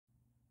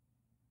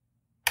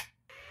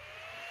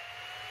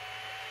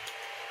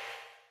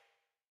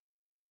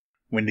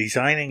When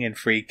designing in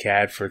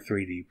FreeCAD for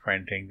 3D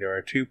printing, there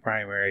are two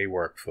primary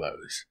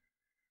workflows.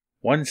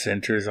 One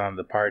centers on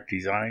the part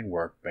design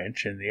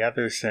workbench and the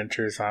other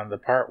centers on the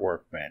part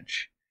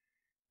workbench.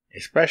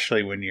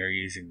 Especially when you're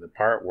using the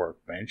part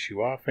workbench,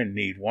 you often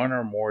need one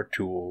or more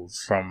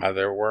tools from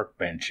other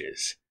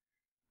workbenches.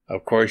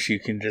 Of course, you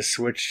can just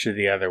switch to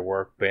the other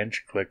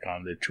workbench, click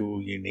on the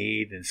tool you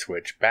need, and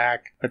switch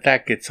back, but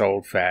that gets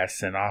old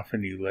fast, and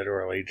often you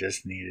literally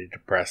just needed to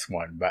press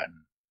one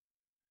button.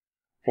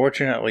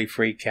 Fortunately,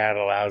 FreeCAD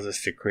allows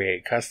us to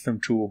create custom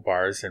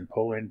toolbars and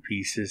pull in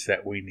pieces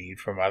that we need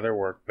from other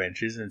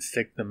workbenches and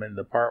stick them in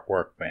the part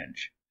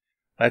workbench.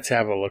 Let's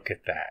have a look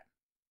at that.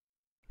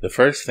 The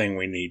first thing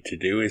we need to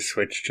do is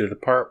switch to the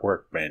part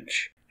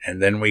workbench,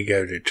 and then we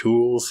go to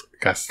Tools,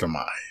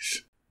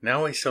 Customize.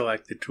 Now we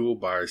select the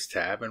Toolbars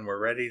tab and we're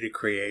ready to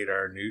create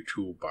our new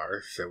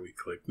toolbar, so we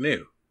click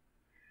New.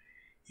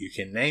 You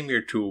can name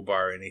your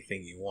toolbar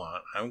anything you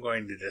want. I'm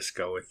going to just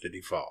go with the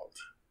default.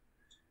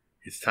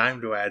 It's time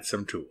to add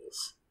some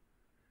tools.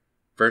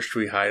 First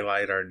we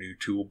highlight our new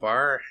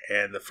toolbar,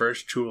 and the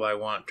first tool I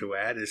want to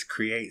add is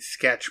Create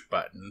Sketch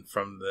button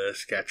from the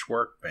Sketch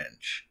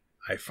workbench.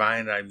 I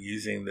find I'm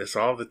using this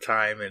all the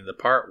time in the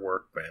part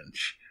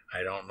workbench.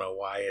 I don't know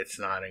why it's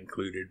not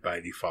included by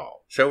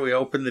default. So we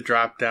open the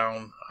drop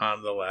down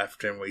on the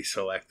left and we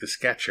select the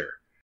sketcher.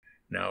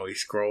 Now we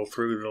scroll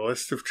through the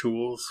list of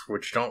tools,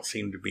 which don't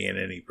seem to be in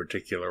any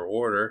particular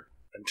order,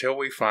 until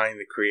we find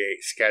the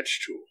Create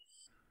Sketch tool.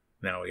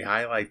 Now we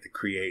highlight the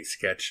Create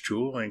Sketch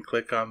tool and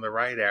click on the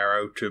right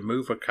arrow to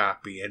move a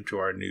copy into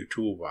our new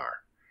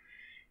toolbar.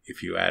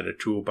 If you add a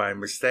tool by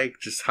mistake,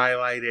 just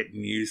highlight it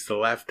and use the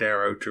left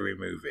arrow to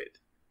remove it.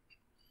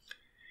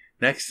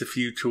 Next, a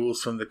few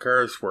tools from the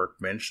Curves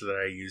workbench that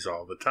I use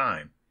all the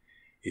time.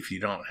 If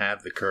you don't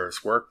have the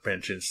Curves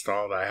workbench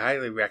installed, I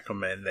highly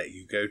recommend that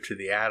you go to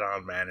the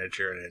add-on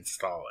manager and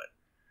install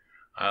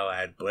it. I'll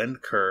add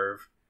Blend Curve,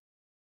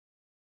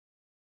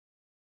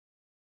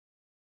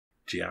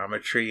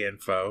 Geometry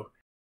Info,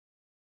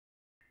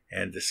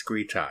 and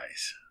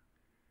Discretize.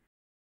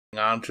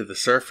 On to the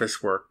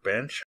Surface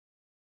workbench,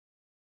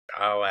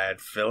 I'll add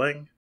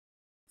Filling,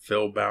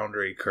 Fill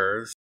Boundary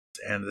Curves,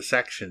 and the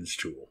Sections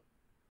tool.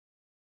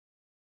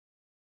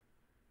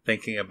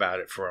 Thinking about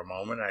it for a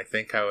moment, I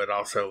think I would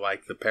also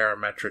like the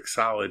Parametric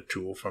Solid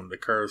tool from the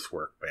Curves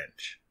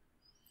workbench.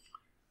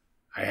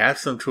 I have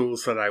some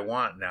tools that I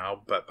want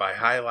now, but by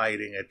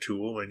highlighting a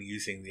tool and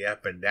using the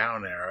up and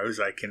down arrows,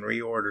 I can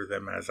reorder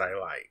them as I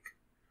like.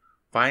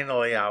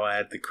 Finally, I'll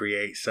add the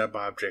Create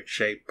Subobject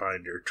Shape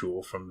Binder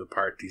tool from the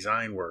Part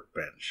Design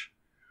workbench.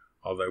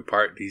 Although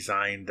Part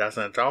Design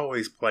doesn't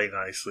always play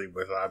nicely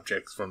with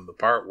objects from the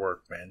Part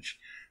workbench,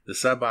 the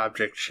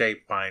Subobject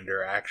Shape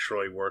Binder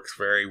actually works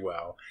very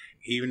well,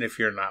 even if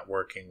you're not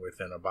working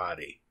within a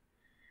body.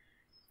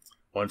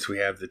 Once we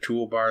have the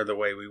toolbar the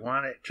way we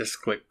want it,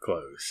 just click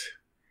Close.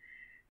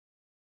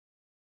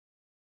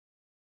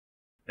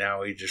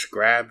 Now we just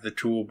grab the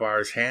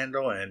toolbar's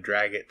handle and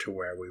drag it to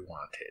where we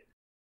want it.